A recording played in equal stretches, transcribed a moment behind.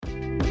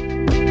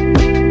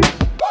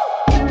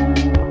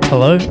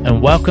Hello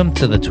and welcome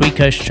to the Tweed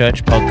Coast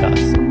Church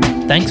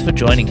podcast. Thanks for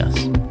joining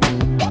us.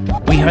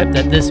 We hope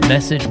that this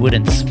message would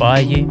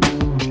inspire you,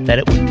 that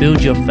it would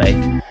build your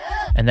faith,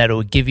 and that it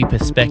would give you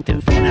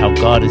perspective on how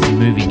God is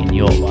moving in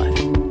your life.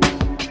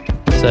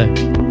 So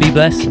be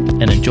blessed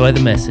and enjoy the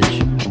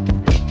message.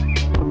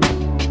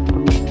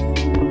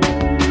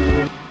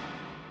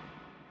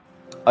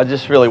 I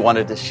just really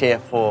wanted to share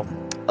for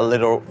a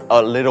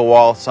little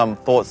while some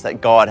thoughts that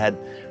God had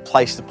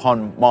placed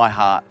upon my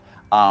heart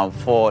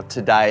for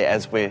today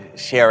as we're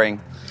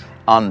sharing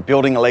on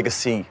Building a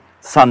Legacy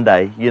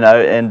Sunday,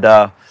 and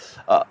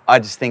I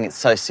just think it's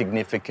so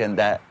significant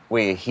that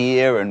we're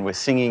here and we're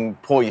singing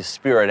Pour Your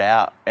Spirit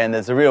Out, and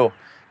there's a real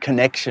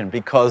connection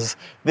because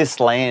this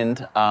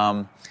land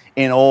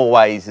in all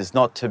ways is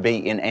not to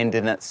be an end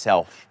in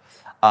itself,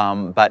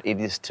 but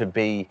it is to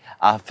be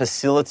a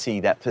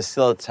facility that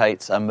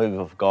facilitates a move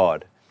of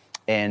God.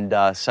 And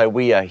so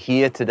we are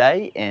here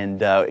today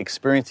and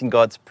experiencing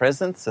God's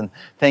presence. And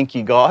thank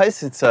you,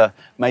 guys. It's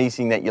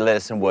amazing that you let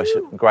us in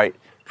worship. Great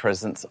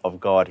presence of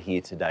God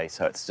here today.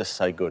 So it's just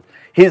so good.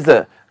 Here's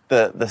the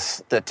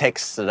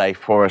text today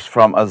for us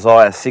from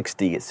Isaiah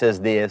 60. It says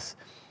this: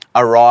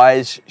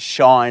 "Arise,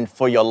 shine,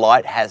 for your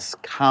light has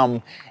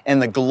come,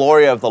 and the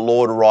glory of the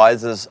Lord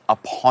rises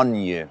upon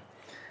you."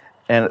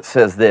 And it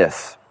says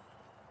this: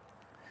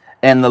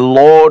 "And the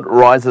Lord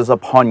rises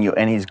upon you,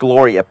 and his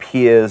glory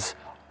appears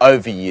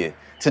over you."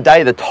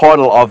 Today, the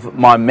title of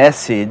my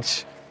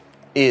message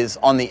is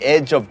 "On the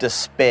Edge of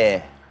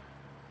Despair,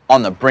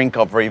 on the Brink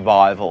of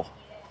Revival."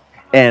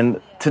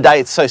 And today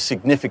it's so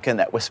significant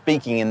that we're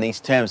speaking in these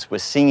terms. We're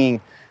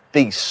singing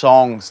these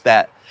songs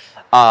that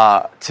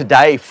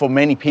today for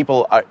many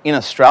people in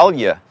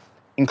Australia,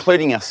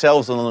 including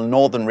ourselves on the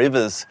Northern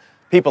Rivers,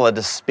 people are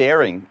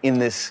despairing in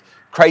this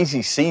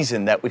crazy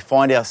season that we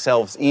find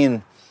ourselves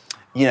in,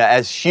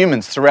 as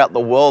humans throughout the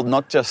world,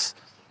 not just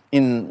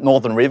in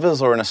Northern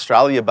Rivers or in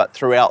Australia, but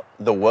throughout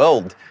the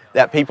world,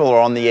 that people are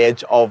on the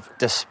edge of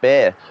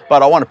despair.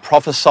 But I want to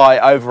prophesy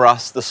over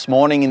us this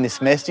morning in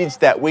this message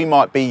that we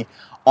might be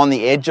on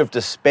the edge of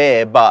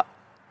despair, but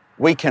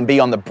we can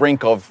be on the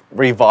brink of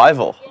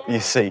revival,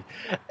 you see.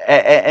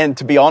 And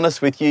to be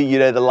honest with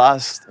you, the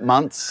last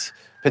months,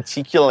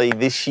 particularly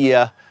this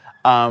year,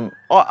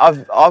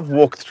 I've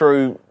walked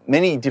through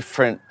many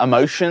different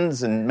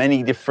emotions and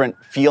many different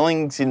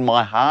feelings in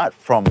my heart,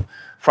 from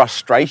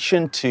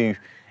frustration to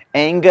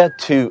anger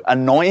to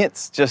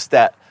annoyance, just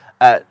at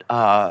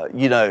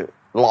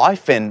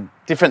life and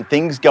different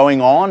things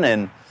going on,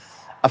 and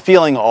a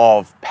feeling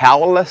of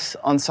powerless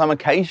on some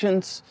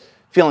occasions,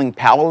 feeling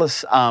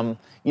powerless,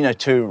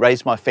 to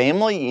raise my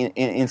family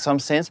in some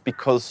sense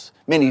because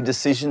many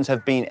decisions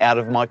have been out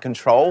of my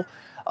control.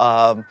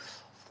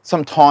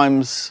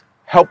 Sometimes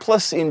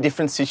helpless in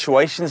different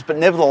situations, but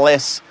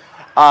nevertheless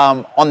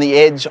on the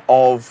edge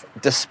of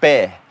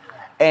despair.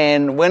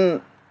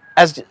 And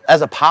as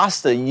a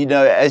pastor,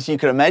 as you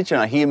can imagine,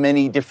 I hear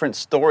many different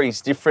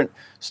stories,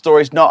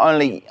 not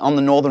only on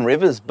the Northern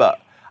Rivers, but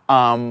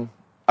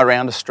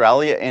around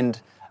Australia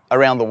and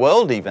around the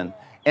world even.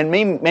 And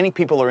many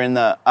people are in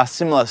a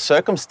similar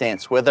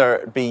circumstance, whether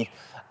it be,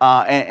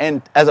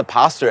 and as a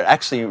pastor, it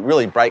actually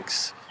really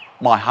breaks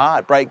my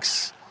heart,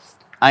 breaks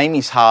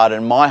Amy's heart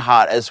and my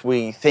heart as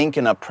we think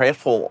and are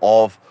prayerful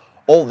of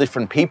all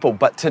different people.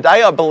 But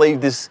today I believe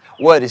this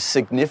word is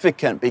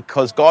significant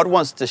because God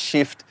wants to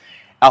shift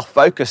our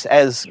focus.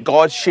 As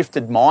God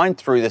shifted mine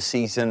through the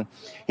season,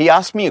 He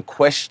asked me a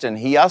question.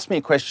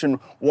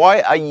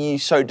 Why are you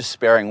so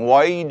despairing?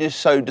 Why are you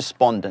just so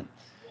despondent?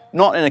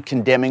 Not in a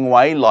condemning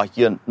way, like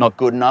you're not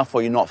good enough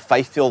or you're not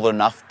faith-filled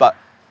enough, but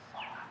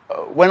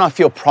when I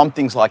feel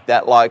promptings like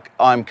that, like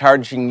I'm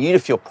encouraging you to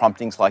feel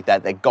promptings like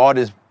that God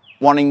is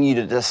wanting you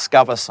to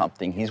discover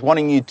something. He's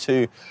wanting you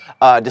to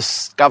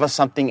discover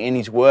something in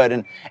His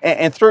Word.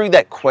 And through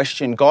that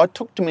question, God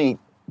took me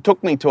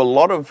to a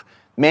lot of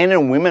men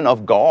and women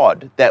of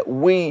God that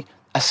we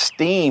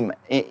esteem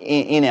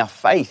in our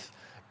faith,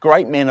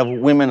 great men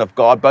and women of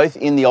God, both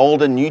in the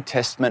Old and New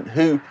Testament,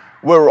 who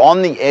were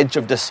on the edge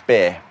of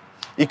despair.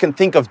 You can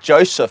think of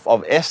Joseph,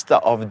 of Esther,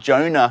 of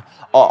Jonah,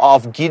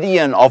 of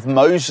Gideon, of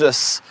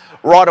Moses,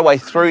 right away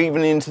through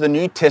even into the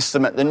New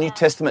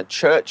Testament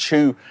church,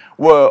 who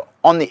were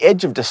on the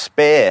edge of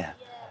despair,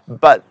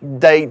 but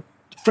they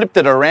flipped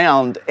it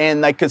around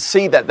and they could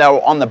see that they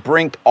were on the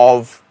brink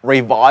of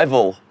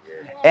revival.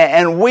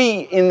 And we,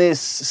 in this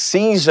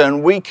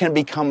season, we can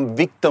become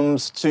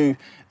victims to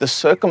the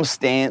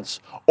circumstance,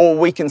 or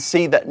we can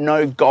see that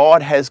no,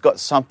 God has got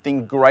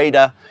something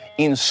greater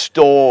in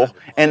store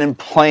and in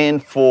plan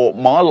for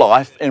my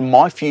life and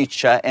my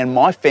future and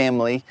my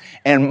family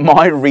and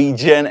my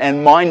region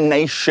and my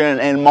nation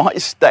and my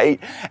state.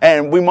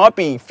 And we might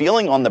be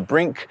feeling on the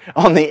brink,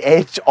 on the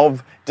edge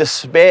of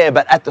despair,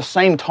 but at the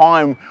same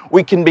time,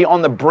 we can be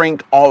on the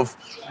brink of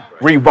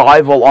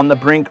revival,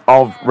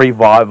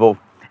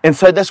 And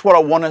so that's what I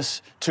want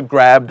us to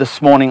grab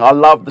this morning. I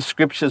love the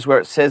scriptures where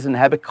it says in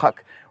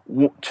Habakkuk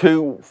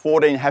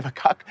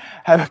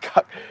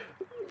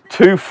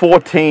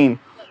 2:14,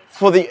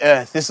 For the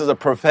earth, this is a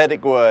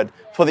prophetic word,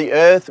 for the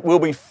earth will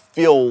be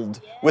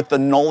filled with the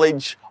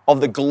knowledge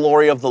of the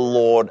glory of the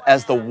Lord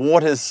as the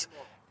waters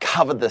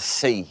cover the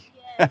sea.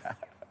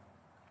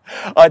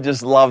 I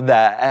just love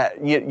that.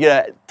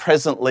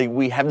 Presently,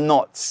 we have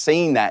not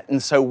seen that.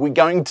 And so we're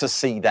going to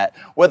see that.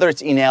 Whether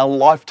it's in our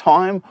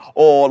lifetime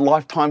or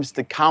lifetimes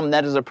to come,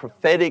 that is a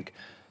prophetic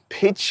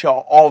picture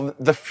of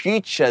the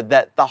future,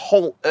 that the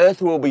whole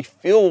earth will be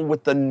filled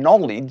with the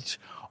knowledge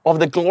of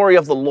the glory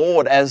of the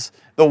Lord as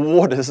the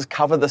waters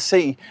cover the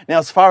sea. Now,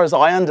 as far as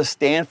I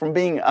understand from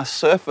being a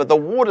surfer, the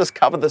waters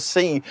cover the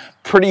sea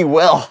pretty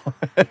well.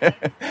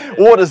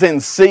 Waters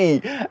and sea,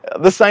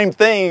 the same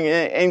thing.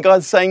 And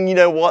God's saying, you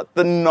know what?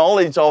 The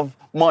knowledge of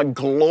my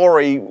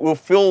glory will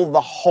fill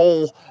the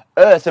whole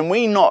earth. And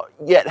we not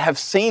yet have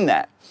seen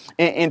that.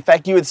 In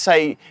fact, you would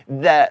say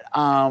that,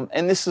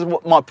 and this is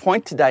what my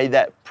point today,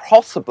 that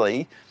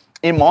possibly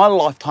in my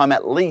lifetime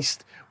at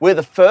least, we're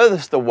the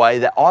furthest away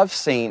that I've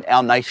seen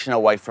our nation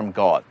away from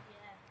God.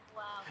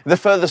 Wow. The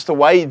furthest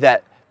away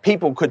that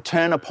people could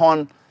turn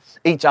upon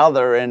each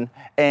other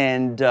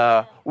and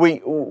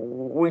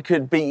we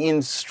could be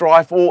in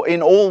strife or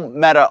in all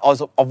matter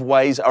of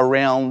ways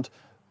around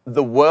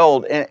the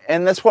world.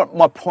 And that's what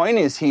my point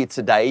is here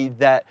today,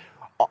 that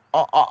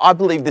I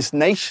believe this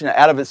nation,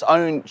 out of its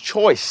own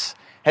choice,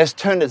 has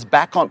turned its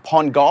back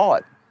upon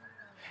God,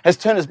 has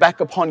turned its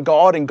back upon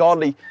God and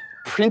godly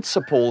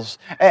principles,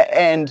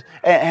 and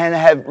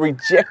have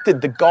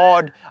rejected the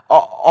God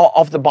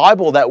of the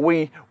Bible that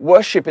we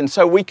worship. And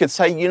so we could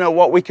say, you know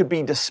what, we could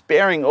be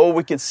despairing, or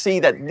we could see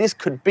that this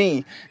could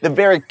be the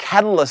very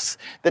catalyst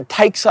that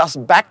takes us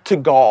back to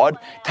God,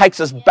 takes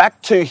us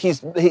back to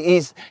His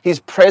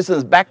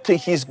presence, back to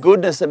His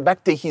goodness, and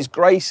back to His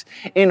grace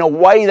in a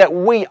way that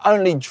we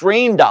only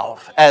dreamed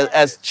of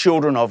as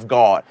children of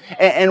God.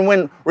 And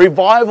when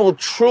revival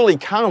truly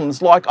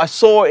comes, like I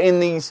saw in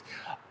these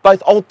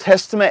both Old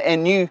Testament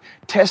and New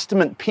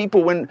Testament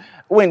people,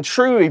 when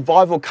true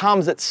revival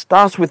comes, it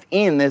starts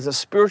within. There's a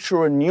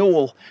spiritual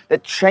renewal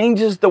that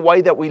changes the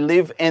way that we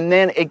live, and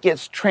then it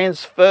gets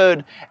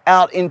transferred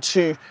out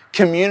into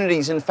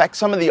communities. In fact,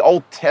 some of the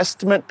Old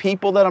Testament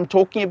people that I'm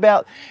talking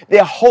about,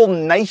 their whole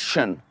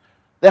nation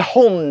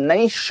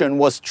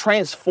was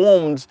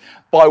transformed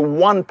by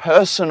one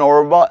person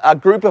or a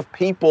group of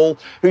people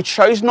who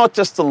chose not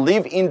just to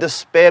live in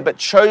despair, but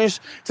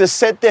chose to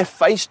set their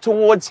face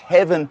towards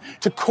heaven,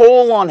 to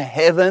call on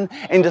heaven,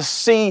 and to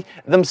see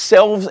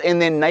themselves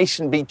and their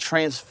nation be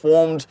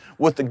transformed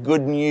with the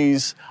good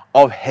news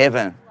of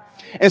heaven.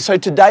 And so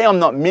today I'm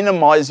not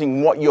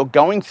minimizing what you're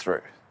going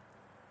through.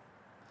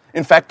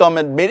 In fact, I'm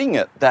admitting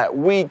it, that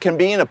we can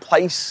be in a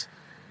place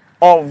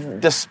of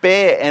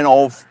despair and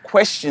of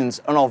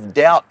questions and of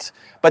doubt.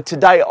 But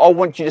today I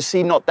want you to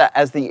see not that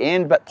as the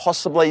end, but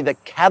possibly the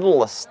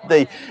catalyst,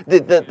 the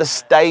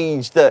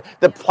stage,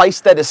 the place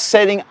that is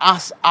setting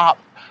us up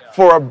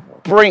for a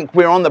brink.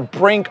 We're on the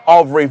brink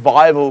of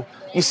revival.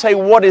 You say,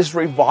 what is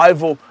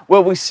revival?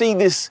 Well, we see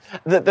this,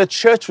 the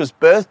church was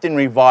birthed in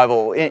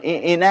revival.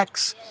 In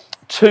Acts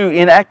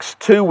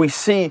 2, we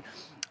see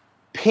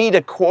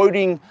Peter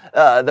quoting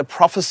the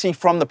prophecy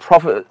from the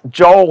prophet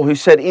Joel, who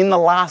said, in the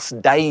last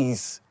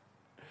days.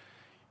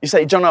 You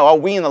say, John, are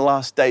we in the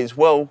last days?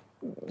 Well,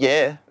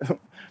 yeah,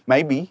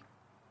 maybe.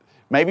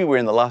 Maybe we're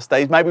in the last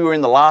days. Maybe we're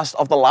in the last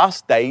of the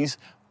last days.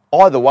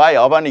 Either way,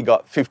 I've only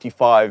got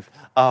 55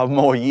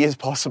 more years,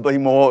 possibly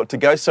more to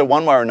go. So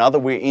one way or another,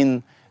 we're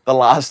in the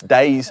last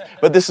days.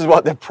 But this is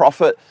what the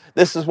prophet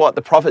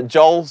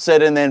Joel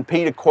said, and then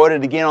Peter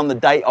quoted again on the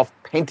day of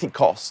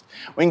Pentecost,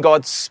 when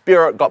God's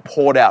Spirit got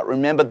poured out.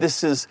 Remember,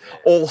 this is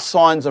all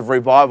signs of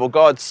revival,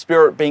 God's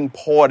Spirit being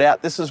poured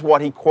out. This is what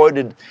he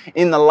quoted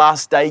in the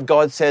last day.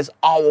 God says,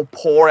 I will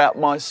pour out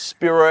my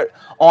Spirit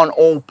on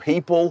all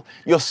people.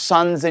 Your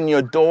sons and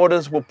your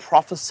daughters will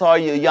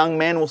prophesy. Your young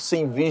men will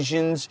see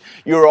visions.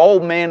 Your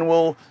old man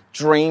will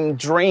dream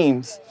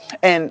dreams.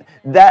 And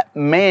that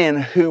man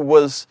who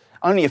was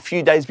only a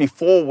few days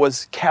before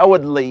was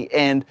cowardly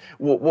and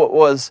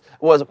was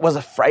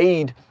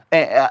afraid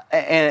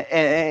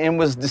and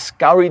was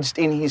discouraged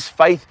in his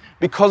faith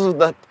because of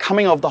the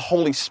coming of the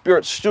Holy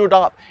Spirit, stood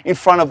up in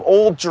front of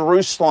all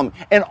Jerusalem.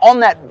 And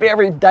on that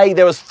very day,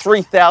 there was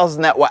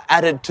 3,000 that were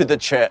added to the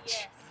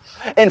church.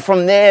 And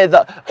from there,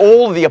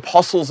 all the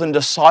apostles and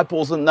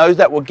disciples and those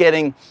that were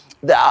getting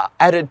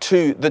added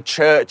to the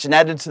church and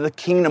added to the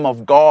kingdom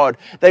of God,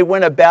 they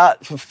went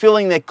about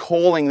fulfilling their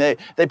calling. They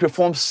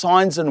performed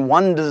signs and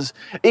wonders,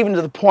 even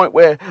to the point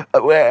where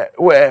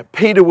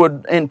Peter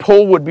and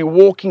Paul would be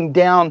walking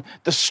down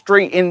the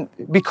street, and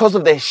because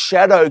of their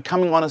shadow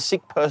coming on a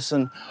sick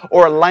person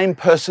or a lame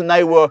person,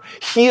 they were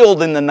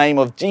healed in the name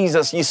of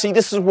Jesus. You see,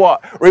 this is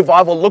what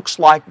revival looks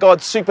like.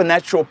 God's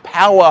supernatural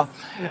power,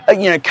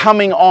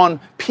 coming on on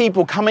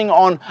people, coming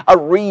on a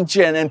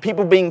region and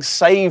people being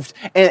saved.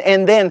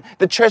 And then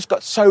the church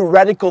got so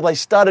radical, they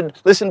started,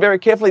 listen very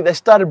carefully, they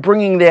started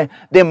bringing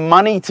their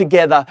money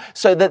together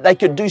so that they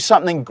could do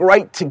something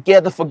great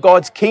together for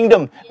God's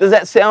kingdom. Does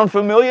that sound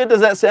familiar?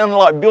 Does that sound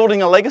like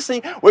building a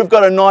legacy? We've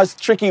got a nice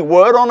tricky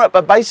word on it,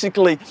 but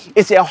basically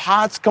it's our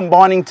hearts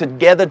combining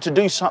together to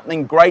do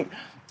something great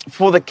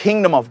for the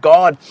kingdom of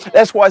God.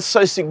 That's why it's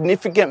so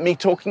significant me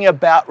talking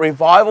about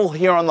revival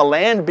here on the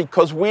land,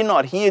 because we're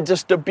not here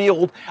just to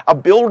build a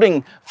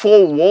building,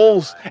 4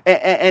 walls,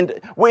 and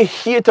we're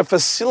here to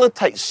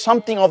facilitate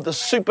something of the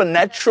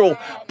supernatural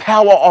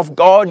power of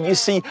God. You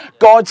see,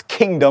 God's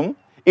kingdom,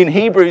 in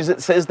Hebrews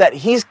it says that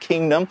His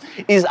kingdom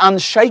is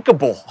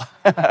unshakable.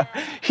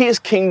 His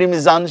kingdom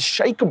is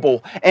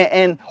unshakable.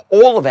 And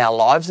all of our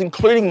lives,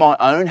 including my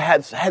own,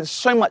 have had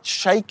so much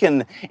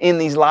shaken in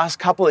these last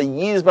couple of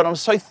years, but I'm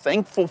so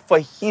thankful for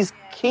His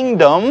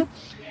kingdom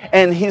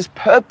and His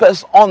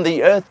purpose on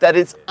the earth that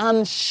it's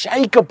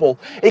unshakable.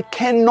 It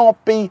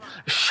cannot be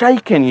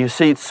shaken, you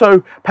see. It's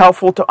so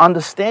powerful to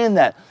understand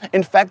that.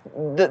 In fact,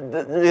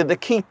 the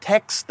key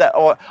text that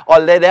I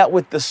led out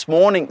with this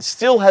morning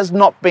still has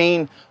not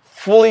been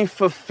fully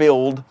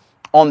fulfilled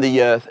on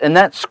the earth. And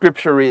that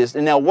scripture is,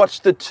 and now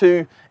watch the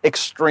 2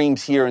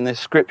 extremes here in this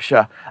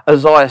scripture.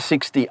 Isaiah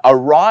 60,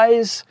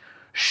 arise,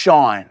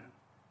 shine.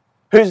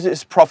 Who's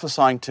this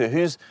prophesying to?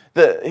 Who's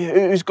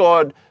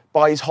God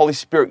by His Holy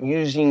Spirit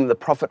using the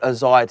prophet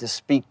Isaiah to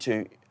speak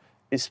to?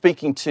 Is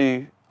speaking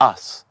to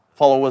us,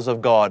 followers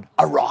of God.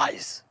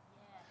 Arise,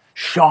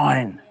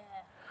 shine,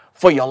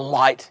 for your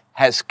light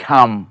has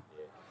come,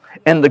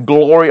 and the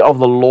glory of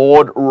the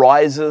Lord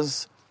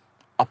rises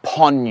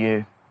upon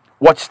you.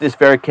 Watch this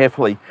very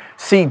carefully.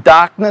 See,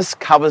 darkness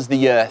covers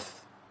the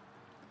earth.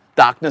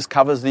 Darkness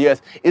covers the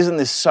earth. Isn't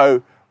this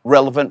so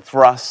relevant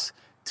for us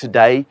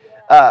today?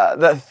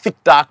 The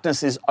thick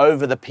darkness is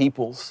over the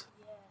peoples.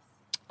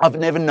 I've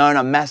never known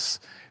a mass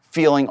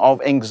feeling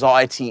of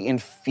anxiety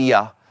and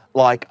fear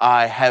like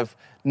I have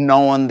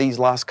known these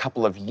last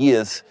couple of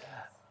years.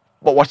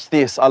 But watch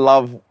this. I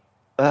love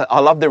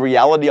the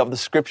reality of the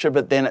scripture,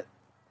 but then it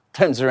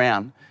turns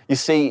around. You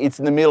see, it's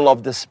in the middle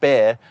of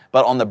despair,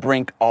 but on the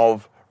brink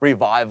of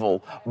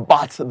revival.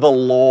 But the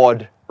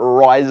Lord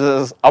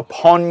rises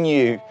upon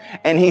you,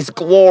 and His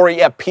glory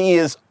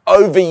appears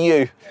over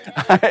you.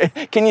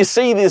 Can you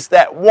see this?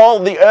 That while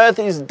the earth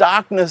is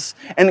darkness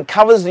and it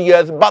covers the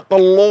earth, but the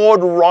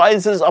Lord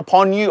rises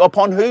upon you.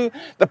 Upon who?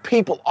 The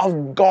people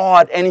of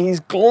God, and His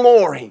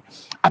glory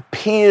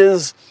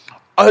appears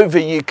over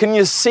you. Can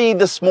you see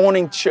this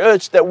morning,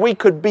 church, that we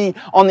could be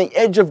on the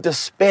edge of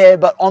despair,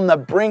 but on the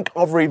brink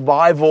of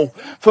revival?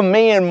 For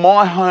me and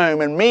my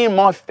home, and me and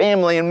my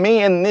family, and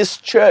me and this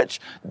church,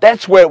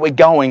 that's where we're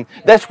going.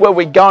 That's where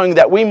we're going,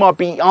 that we might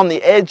be on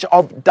the edge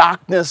of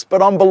darkness,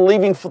 but I'm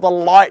believing for the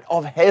light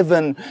of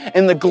heaven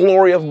and the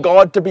glory of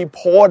God to be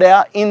poured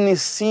out in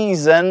this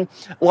season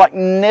like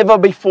never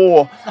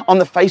before on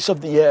the face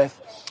of the earth.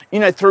 You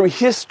know, through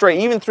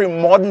history, even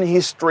through modern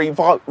history,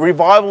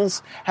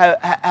 revivals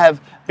have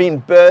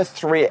been birthed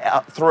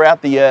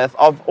throughout the earth.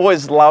 I've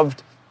always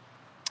loved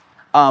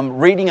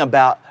reading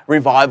about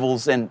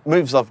revivals and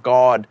moves of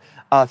God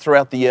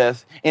throughout the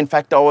earth. In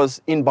fact, I was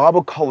in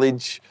Bible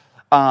college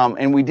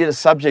and we did a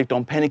subject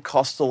on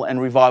Pentecostal and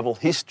revival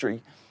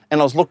history. And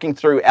I was looking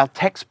through our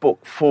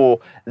textbook for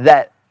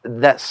that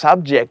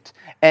subject,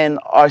 and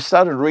I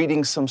started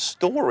reading some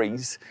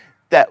stories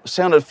that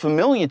sounded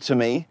familiar to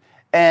me.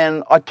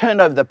 And I turned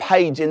over the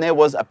page, and there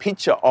was a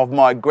picture of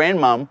my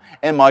grandmum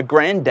and my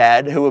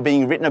granddad who were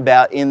being written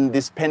about in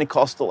this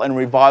Pentecostal and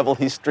revival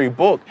history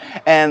book.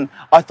 And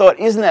I thought,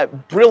 isn't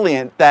that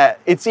brilliant that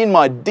it's in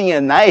my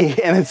DNA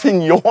and it's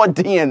in your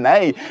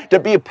DNA to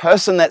be a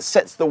person that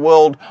sets the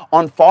world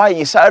on fire?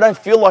 You say, I don't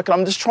feel like it.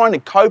 I'm just trying to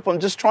cope. I'm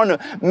just trying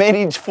to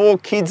manage 4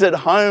 kids at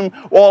home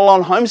while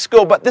on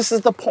homeschool. But this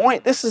is the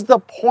point. This is the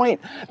point,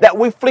 that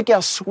we flick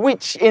our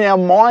switch in our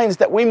minds,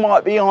 that we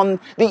might be on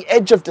the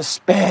edge of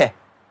despair.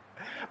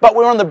 But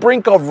we're on the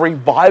brink of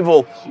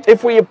revival.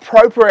 If we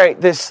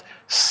appropriate this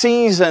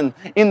season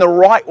in the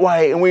right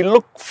way and we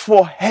look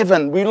for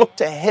heaven, we look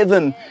to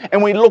heaven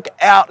and we look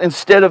out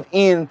instead of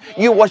in,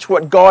 you watch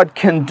what God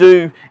can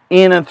do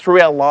in and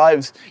through our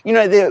lives. You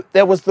know,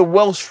 there was the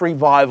Welsh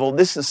revival.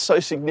 This is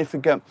so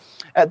significant.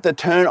 At the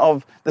turn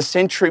of the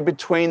century,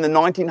 between the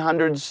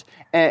 1900s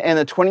and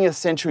the 20th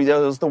century,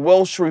 there was the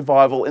Welsh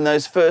revival in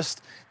those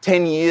first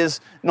 10 years,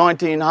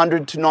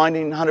 1900 to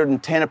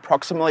 1910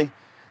 approximately.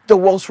 The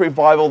Welsh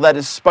revival that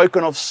is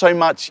spoken of so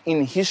much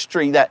in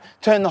history, that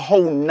turned the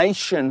whole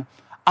nation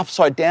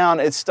upside down.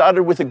 It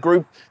started with a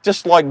group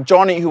just like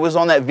Johnny, who was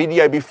on that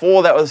video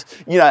before, that was,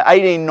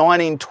 18,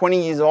 19,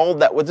 20 years old,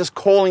 that were just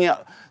calling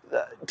out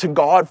to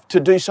God to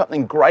do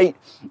something great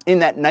in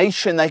that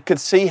nation. They could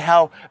see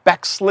how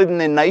backslidden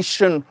their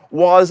nation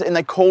was, and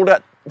they called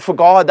out for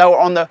God. They were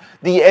on the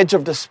edge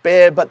of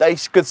despair, but they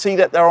could see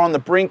that they were on the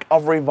brink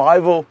of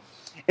revival.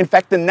 In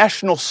fact, the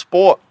national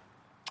sport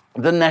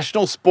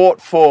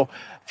for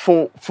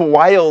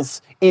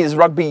Wales is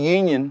rugby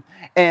union,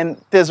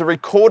 and there's a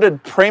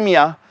recorded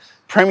premier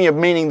premier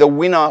meaning the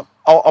winner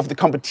of the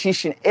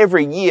competition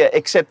every year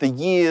except the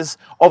years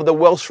of the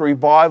Welsh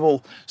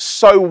revival.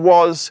 So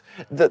was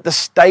the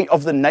state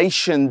of the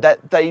nation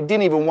that they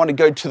didn't even want to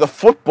go to the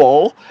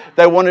football.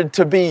 They wanted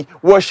to be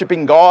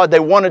worshipping God. They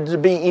wanted to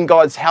be in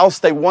God's house.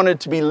 They wanted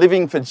to be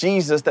living for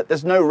Jesus. That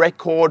there's no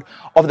record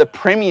of the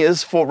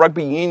premiers for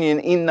rugby union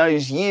in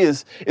those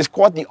years is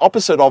quite the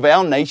opposite of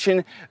our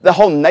nation. The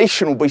whole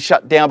nation will be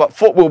shut down, but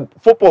football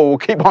will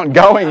keep on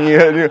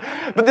going.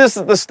 But this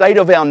is the state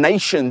of our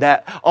nation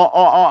that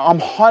I'm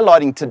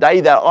highlighting today,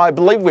 that I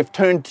believe we've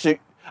turned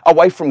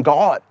away from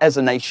God as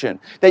a nation.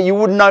 That you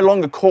would no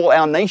longer call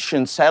our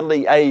nation,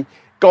 sadly, a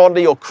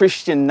godly or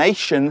Christian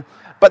nation.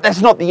 But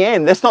that's not the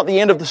end. That's not the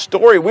end of the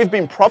story. We've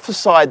been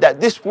prophesied that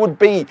this would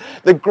be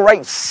the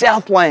great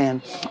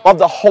southland of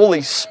the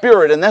Holy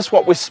Spirit. And that's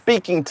what we're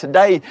speaking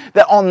today,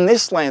 that on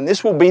this land,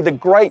 this will be the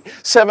great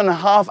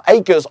 7.5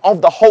 acres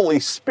of the Holy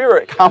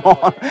Spirit. Come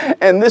on.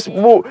 And this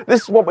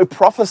is what we're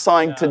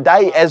prophesying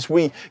today as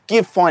we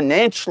give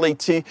financially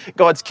to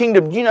God's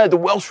kingdom. You know, the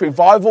Welsh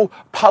revival,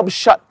 pubs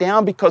shut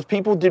down because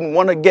people didn't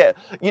want to get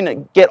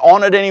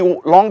on it any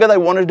longer. They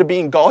wanted to be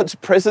in God's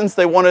presence.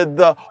 They wanted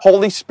the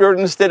Holy Spirit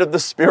instead of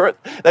the Spirit.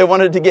 They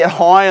wanted to get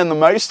high on the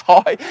Most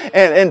High,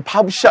 and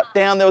pubs shut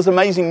down. There was an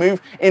amazing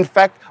move. In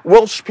fact,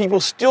 Welsh people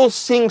still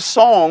sing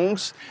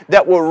songs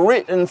that were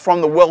written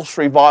from the Welsh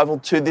revival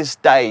to this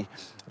day.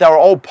 They were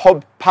old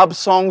pub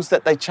songs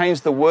that they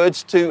changed the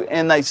words to,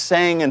 and they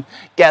sang and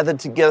gathered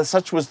together.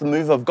 Such was the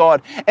move of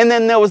God. And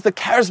then there was the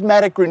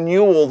charismatic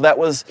renewal that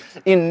was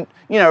in,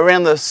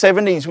 around the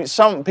 70s, which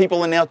some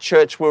people in our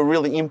church were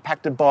really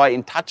impacted by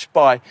and touched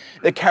by.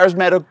 The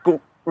charismatic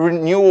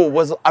renewal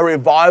was a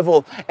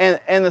revival,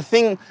 and the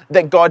thing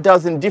that God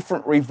does in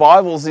different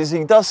revivals is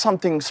He does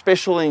something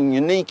special and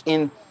unique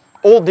in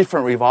all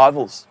different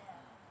revivals.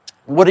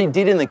 What He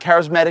did in the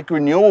charismatic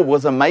renewal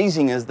was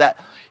amazing, is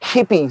that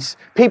hippies,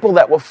 people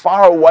that were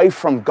far away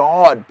from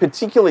God,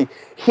 particularly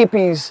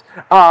hippies,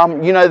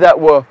 that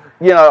were,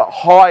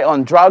 high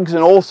on drugs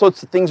and all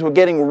sorts of things, were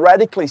getting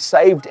radically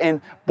saved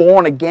and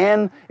born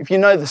again. If you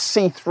know the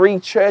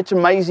C3 church,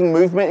 amazing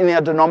movement in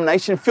our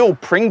denomination, Phil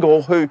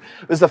Pringle, who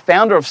was the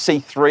founder of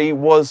C3,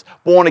 was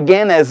born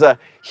again as a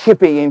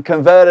hippie and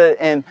converted,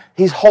 and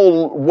his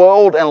whole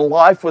world and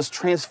life was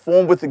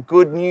transformed with the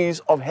good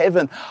news of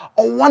heaven.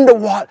 I wonder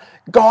what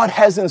God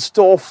has in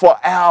store for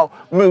our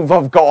move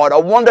of God. I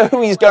wonder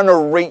who He's going to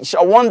reach.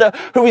 I wonder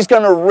who He's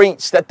going to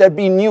reach, that there'd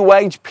be new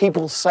age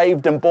people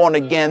saved and born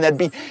again. There'd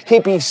be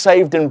hippies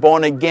saved and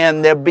born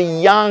again. There'd be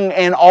young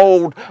and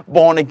old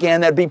born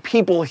again. There'd be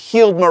people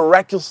healed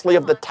miraculously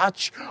of the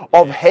touch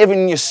of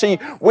heaven. You see,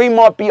 we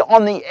might be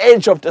on the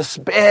edge of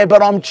despair,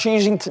 but I'm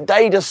choosing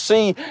today to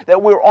see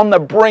that we're on the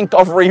brink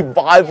of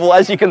revival.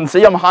 As you can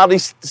see, I'm hardly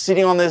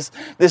sitting on this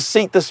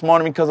seat this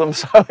morning because I'm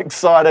so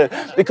excited,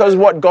 because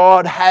what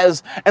God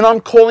has, and I'm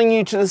calling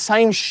you to the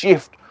same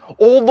shift,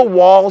 all the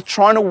while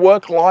trying to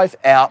work life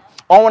out.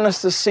 I want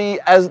us to see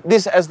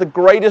this as the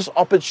greatest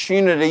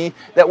opportunity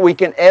that we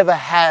can ever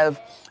have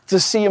to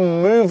see a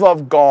move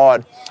of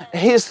God.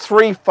 Here's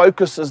 3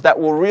 focuses that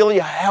will really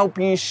help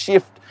you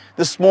shift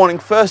this morning.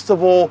 First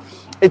of all,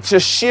 it's a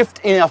shift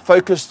in our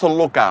focus to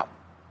look up.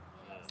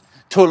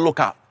 To look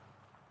up.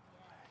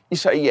 You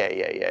say,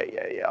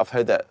 yeah. I've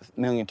heard that a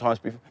million times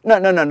before.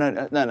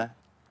 No.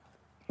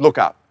 Look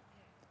up.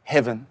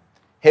 Heaven.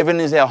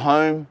 Heaven is our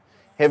home.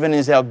 Heaven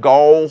is our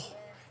goal.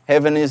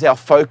 Heaven is our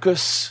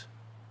focus.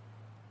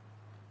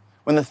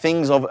 When the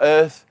things of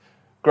earth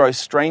grow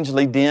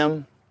strangely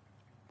dim,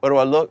 where do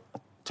I look? I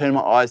turn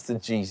my eyes to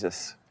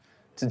Jesus.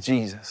 To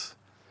Jesus.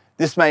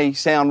 This may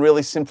sound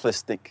really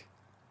simplistic,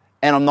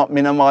 and I'm not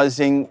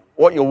minimizing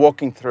what you're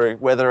walking through,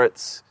 whether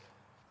it's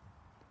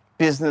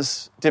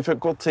business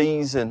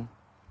difficulties and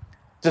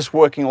just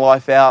working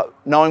life out,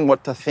 knowing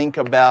what to think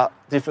about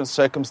different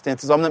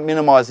circumstances. I'm not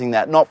minimizing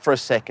that, not for a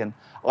second.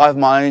 I have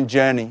my own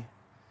journey,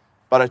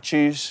 but I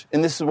choose,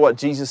 and this is what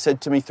Jesus said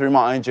to me through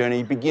my own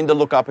journey, begin to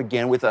look up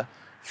again with a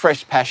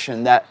fresh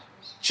passion, that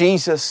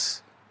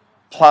Jesus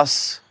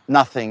plus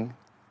nothing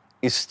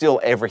is still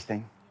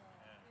everything.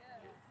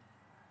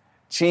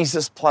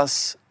 Jesus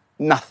plus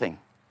nothing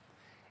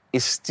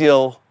is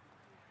still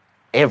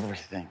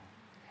everything.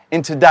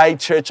 And today,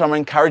 church, I'm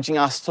encouraging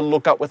us to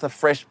look up with a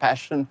fresh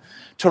passion,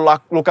 to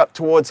look up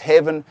towards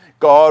heaven.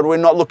 God, we're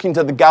not looking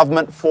to the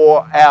government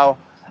for our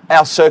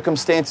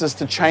circumstances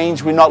to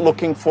change. We're not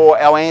looking for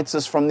our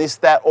answers from this,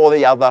 that, or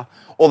the other,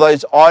 or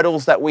those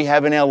idols that we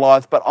have in our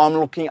life. But I'm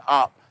looking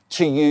up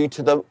to you,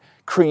 to the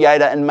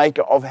creator and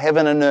maker of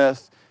heaven and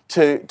earth,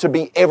 to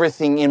be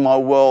everything in my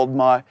world,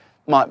 my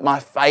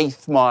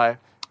faith, my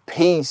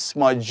peace,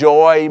 my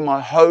joy, my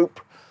hope,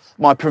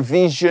 my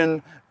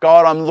provision.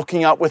 God, I'm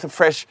looking up with a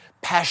fresh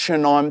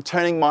passion. I'm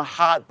turning my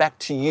heart back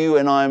to you,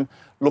 and I'm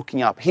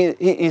looking up. Here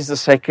is the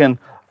second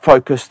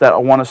focus that I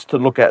want us to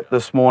look at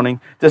this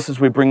morning, just as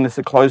we bring this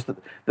to close.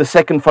 The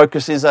second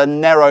focus is a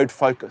narrowed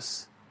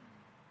focus.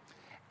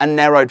 A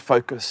narrowed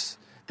focus.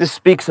 This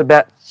speaks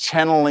about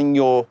channeling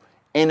your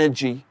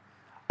energy.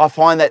 I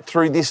find that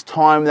through this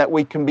time that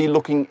we can be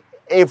looking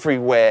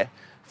everywhere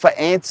for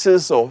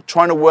answers or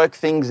trying to work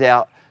things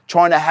out,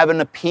 trying to have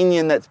an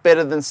opinion that's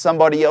better than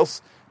somebody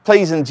else,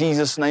 please, in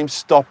Jesus' name,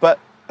 stop it.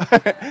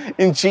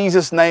 In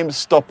Jesus' name,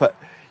 stop it.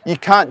 You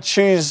can't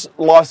choose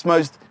life's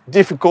most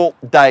difficult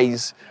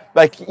days,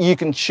 but you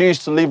can choose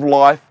to live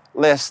life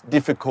less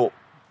difficult.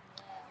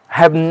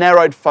 Have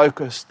narrowed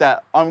focus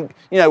that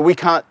we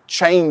can't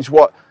change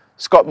what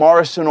Scott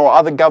Morrison or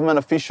other government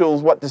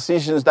officials, what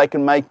decisions they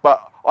can make,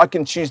 but I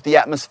can choose the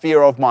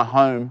atmosphere of my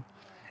home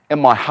and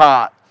my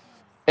heart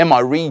and my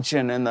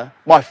region and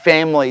my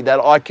family, that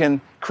I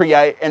can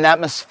create an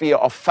atmosphere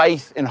of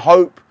faith and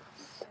hope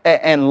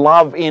and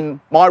love in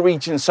my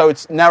region. So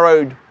it's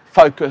narrowed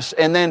focus.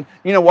 And then,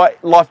 you know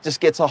what? Life just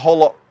gets a whole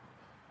lot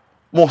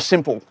more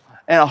simple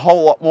and a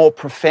whole lot more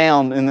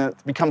profound. And it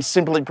becomes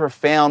simply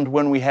profound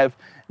when we have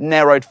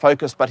narrowed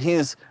focus. But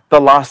here's the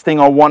last thing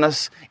I want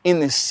us in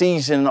this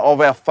season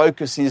of our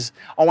focus is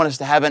I want us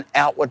to have an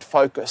outward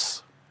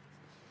focus.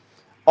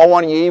 I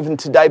want you even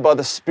today by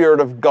the Spirit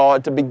of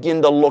God to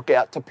begin to look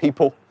out to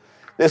people.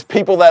 There's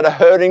people that are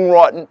hurting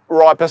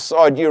right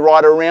beside you,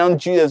 right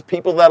around you. There's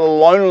people that are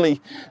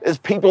lonely. There's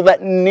people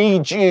that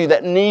need you,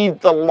 that need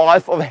the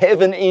life of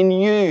heaven in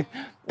you.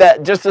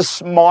 That just a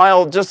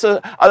smile, just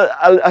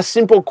a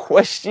simple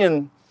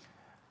question,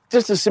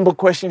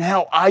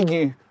 how are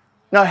you?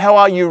 No, how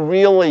are you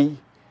really?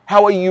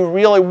 How are you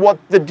really? What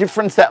the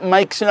difference that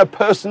makes in a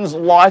person's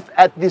life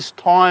at this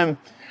time?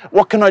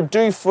 What can I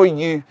do for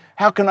you?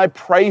 How can I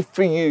pray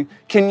for you?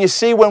 Can you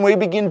see when we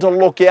begin to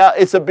look out,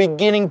 it's a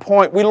beginning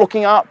point. We're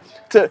looking up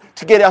to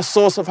get our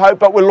source of hope,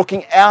 but we're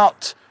looking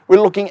out. We're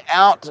looking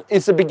out.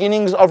 It's the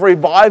beginnings of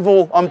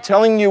revival. I'm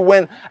telling you,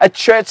 when a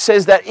church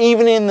says that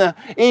even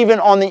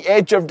on the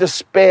edge of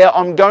despair,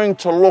 I'm going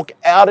to look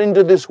out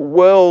into this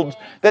world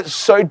that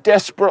so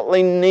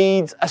desperately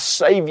needs a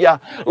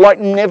Savior like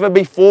never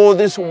before.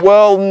 This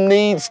world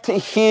needs to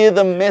hear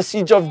the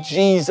message of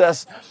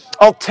Jesus.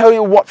 I'll tell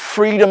you what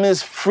freedom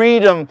is.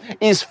 Freedom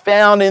is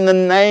found in the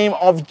name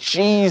of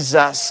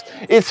Jesus.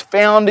 It's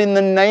found in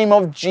the name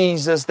of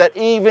Jesus, that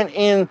even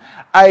in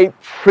a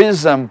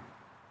prison,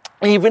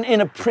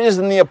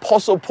 the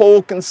Apostle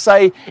Paul can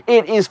say,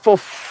 it is for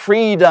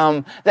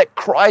freedom that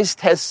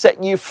Christ has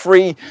set you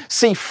free.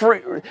 See,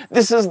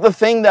 this is the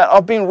thing that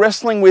I've been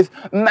wrestling with.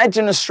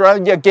 Imagine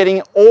Australia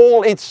getting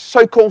all its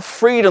so-called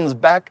freedoms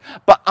back,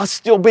 but us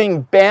still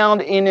being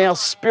bound in our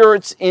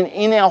spirits and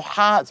in our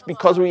hearts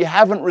because we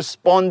haven't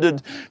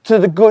responded to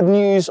the good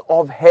news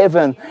of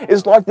heaven.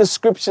 It's like the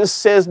scripture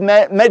says,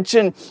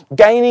 imagine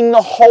gaining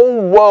the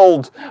whole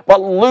world, but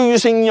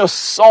losing your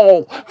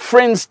soul.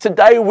 Friends,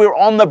 today we're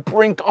on the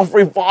brink of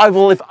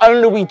revival if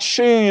only we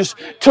choose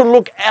to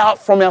look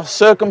out from our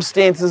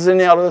circumstances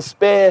and our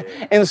despair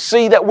and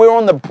see that we're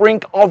on the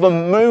brink of a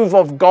move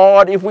of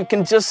God. If we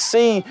can just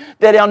see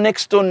that our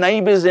next door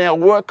neighbors and our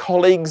work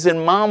colleagues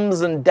and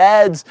mums and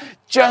dads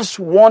just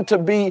want to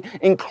be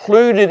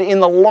included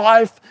in the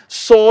life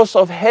source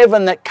of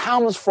heaven that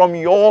comes from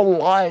your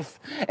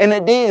life. And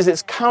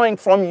it's coming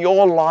from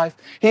your life.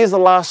 Here's the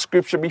last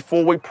scripture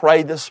before we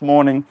pray this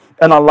morning.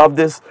 And I love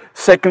this,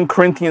 2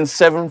 Corinthians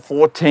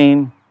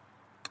 7:14.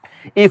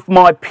 If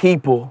my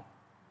people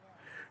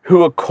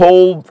who are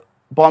called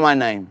by my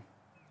name,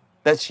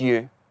 that's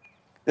you.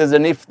 There's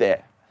an if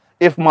there.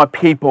 If my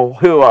people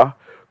who are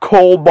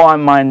called by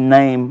my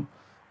name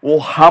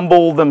will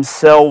humble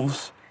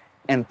themselves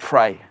and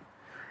pray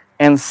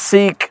and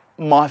seek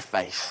my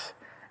face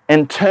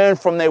and turn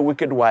from their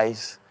wicked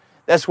ways.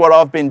 That's what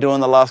I've been doing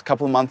the last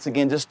couple of months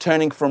again, just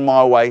turning from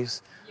my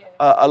ways,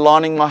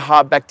 aligning my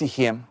heart back to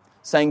Him,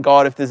 saying,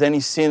 God, if there's any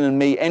sin in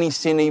me, any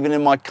sin even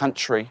in my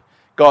country,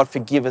 God,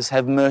 forgive us,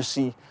 have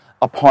mercy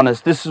upon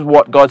us. This is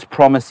what God's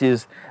promise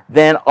is.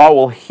 Then I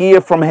will hear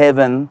from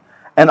heaven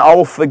and I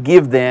will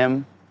forgive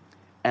them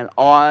and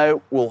I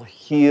will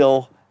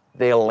heal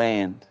their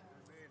land.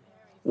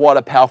 What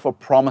a powerful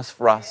promise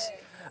for us.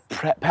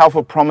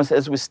 Powerful promise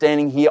as we're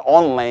standing here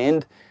on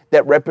land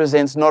that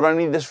represents not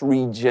only this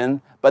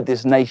region, but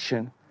this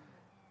nation.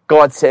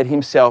 God said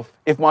Himself,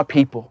 if my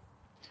people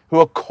who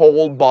are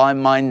called by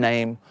my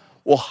name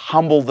will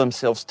humble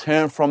themselves,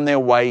 turn from their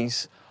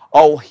ways,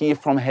 I'll hear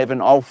from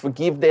heaven, I'll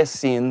forgive their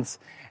sins,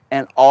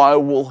 and I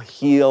will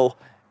heal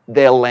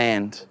their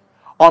land.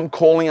 I'm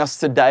calling us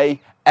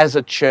today as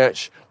a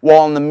church,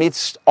 while in the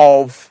midst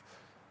of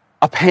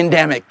a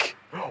pandemic,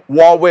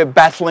 while we're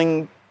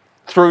battling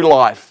through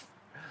life,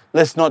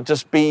 let's not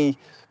just be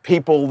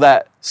people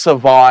that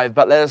survive,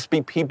 but let us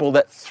be people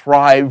that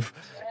thrive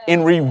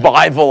in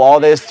revival. Oh,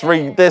 there's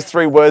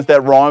three words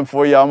that rhyme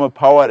for you. I'm a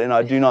poet and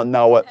I do not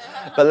know it.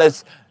 But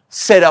let's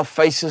set our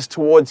faces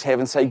towards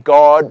heaven. Say,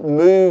 God,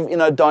 move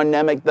in a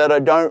dynamic that I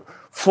don't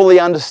fully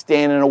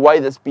understand, in a way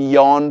that's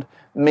beyond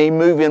me.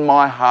 Move in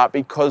my heart,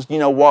 because you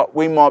know what?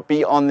 We might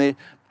be on the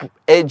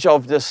edge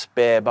of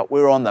despair, but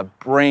we're on the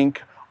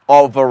brink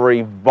of a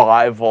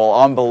revival.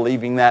 I'm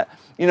believing that.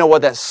 You know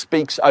what that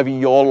speaks over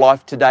your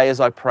life today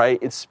as I pray?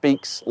 It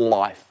speaks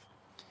life.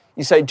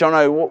 You say,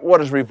 Jono, what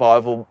does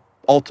revival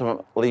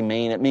ultimately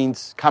mean? It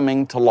means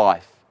coming to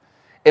life.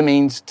 It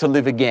means to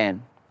live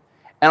again.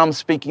 And I'm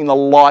speaking the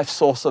life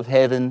source of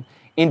heaven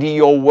into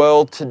your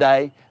world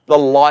today, the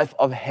life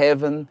of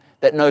heaven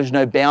that knows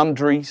no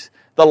boundaries,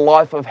 the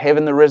life of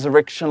heaven, the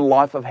resurrection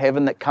life of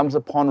heaven that comes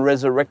upon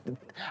resurrected,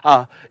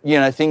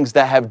 things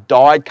that have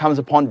died, comes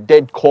upon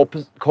dead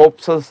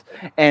corpses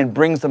and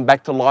brings them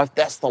back to life.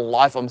 That's the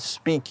life I'm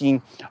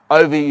speaking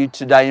over you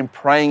today and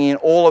praying in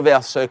all of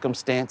our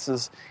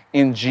circumstances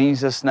in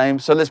Jesus' name.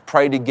 So let's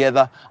pray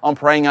together. I'm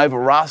praying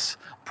over us,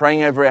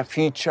 praying over our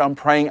future. I'm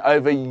praying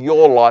over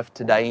your life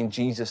today in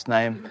Jesus'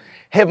 name.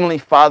 Heavenly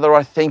Father,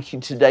 I thank you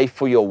today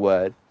for your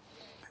word.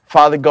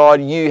 Father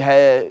God, you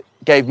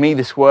gave me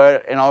this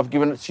word and I've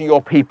given it to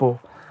your people.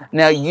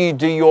 Now you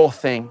do your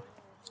thing.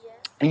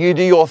 You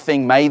do your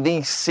thing. May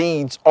these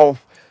seeds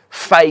of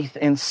faith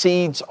and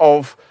seeds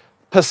of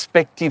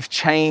perspective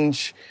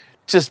change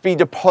just be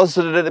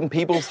deposited in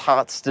people's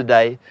hearts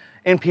today,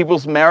 in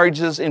people's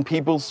marriages, in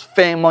people's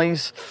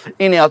families,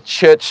 in our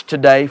church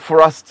today,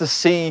 for us to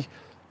see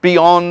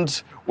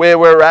beyond where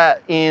we're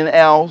at in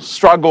our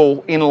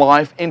struggle in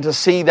life and to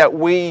see that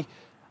we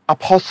are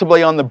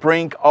possibly on the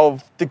brink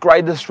of the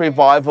greatest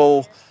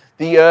revival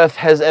the earth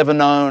has ever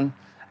known.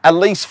 At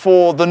least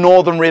for the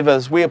northern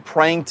rivers, we are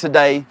praying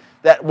today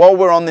that while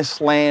we're on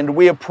this land,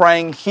 we are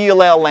praying,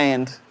 heal our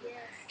land.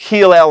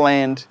 Heal our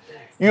land.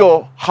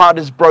 Your heart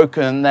is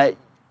broken, that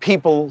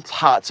people's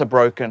hearts are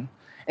broken.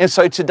 And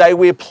so today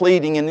we're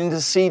pleading and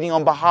interceding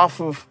on behalf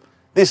of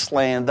this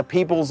land, the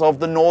peoples of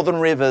the northern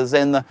rivers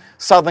and the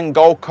southern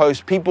Gold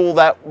Coast, people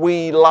that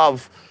we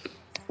love.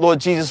 Lord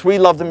Jesus, we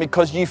love them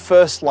because you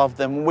first loved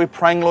them. We're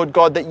praying, Lord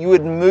God, that you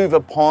would move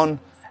upon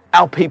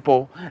our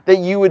people, that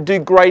you would do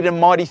great and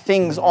mighty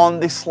things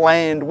on this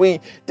land. We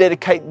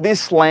dedicate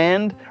this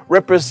land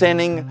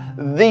representing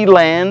the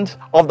land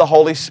of the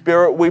Holy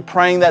Spirit. We're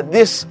praying that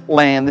this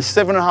land, the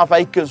 7.5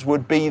 acres,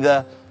 would be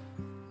the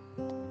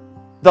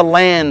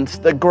land,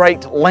 the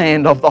great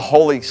land of the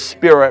Holy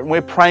Spirit. And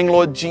we're praying,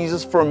 Lord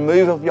Jesus, for a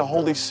move of your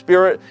Holy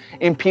Spirit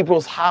in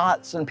people's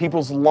hearts and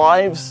people's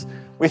lives.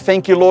 We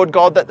thank you, Lord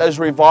God, that those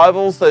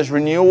revivals, those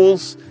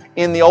renewals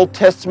in the Old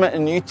Testament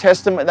and New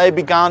Testament, they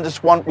began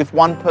just with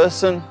one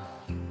person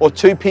or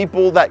two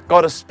people that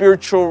got a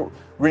spiritual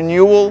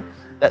renewal,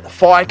 that the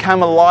fire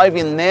came alive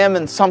in them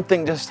and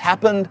something just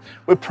happened.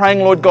 We're praying,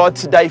 Lord God,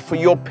 today for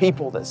your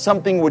people, that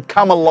something would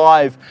come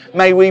alive.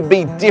 May we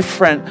be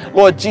different.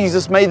 Lord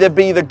Jesus, may there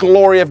be the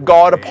glory of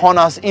God upon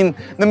us in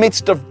the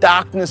midst of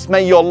darkness.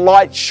 May your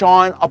light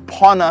shine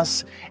upon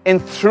us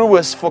and through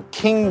us for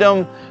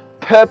kingdom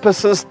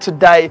purposes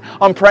today.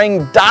 I'm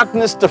praying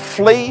darkness to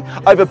flee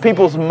over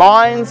people's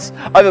minds,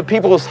 over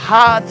people's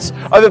hearts,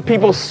 over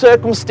people's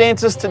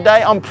circumstances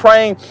today. I'm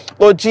praying,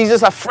 Lord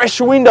Jesus, a fresh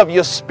wind of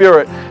your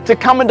Spirit to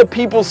come into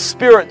people's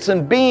spirits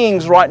and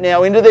beings right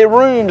now, into their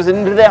rooms and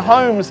into their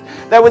homes.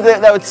 They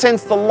would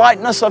sense the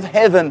lightness of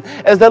heaven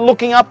as they're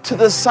looking up to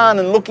the sun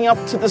and looking up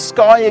to the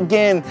sky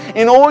again.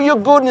 In all your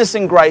goodness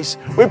and grace,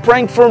 we're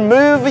praying for a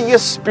move of your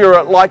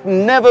Spirit like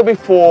never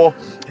before.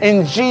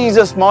 In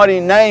Jesus' mighty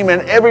name.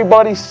 And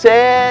everybody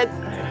said,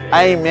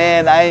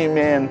 amen,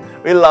 amen.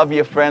 We love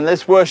you, friend.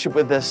 Let's worship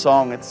with this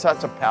song. It's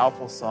such a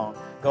powerful song.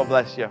 God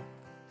bless you.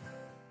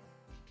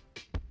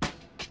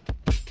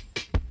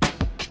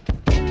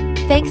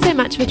 Thanks so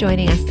much for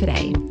joining us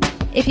today.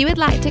 If you would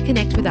like to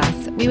connect with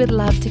us, we would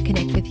love to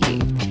connect with you.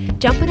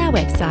 Jump on our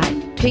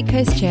website,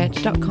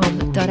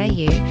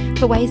 tweedcoastchurch.com.au,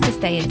 for ways to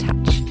stay in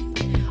touch.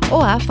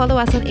 Or follow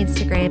us on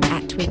Instagram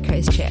at Tweed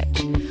Coast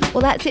Church.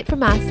 Well, that's it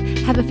from us.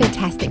 Have a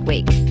fantastic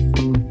week.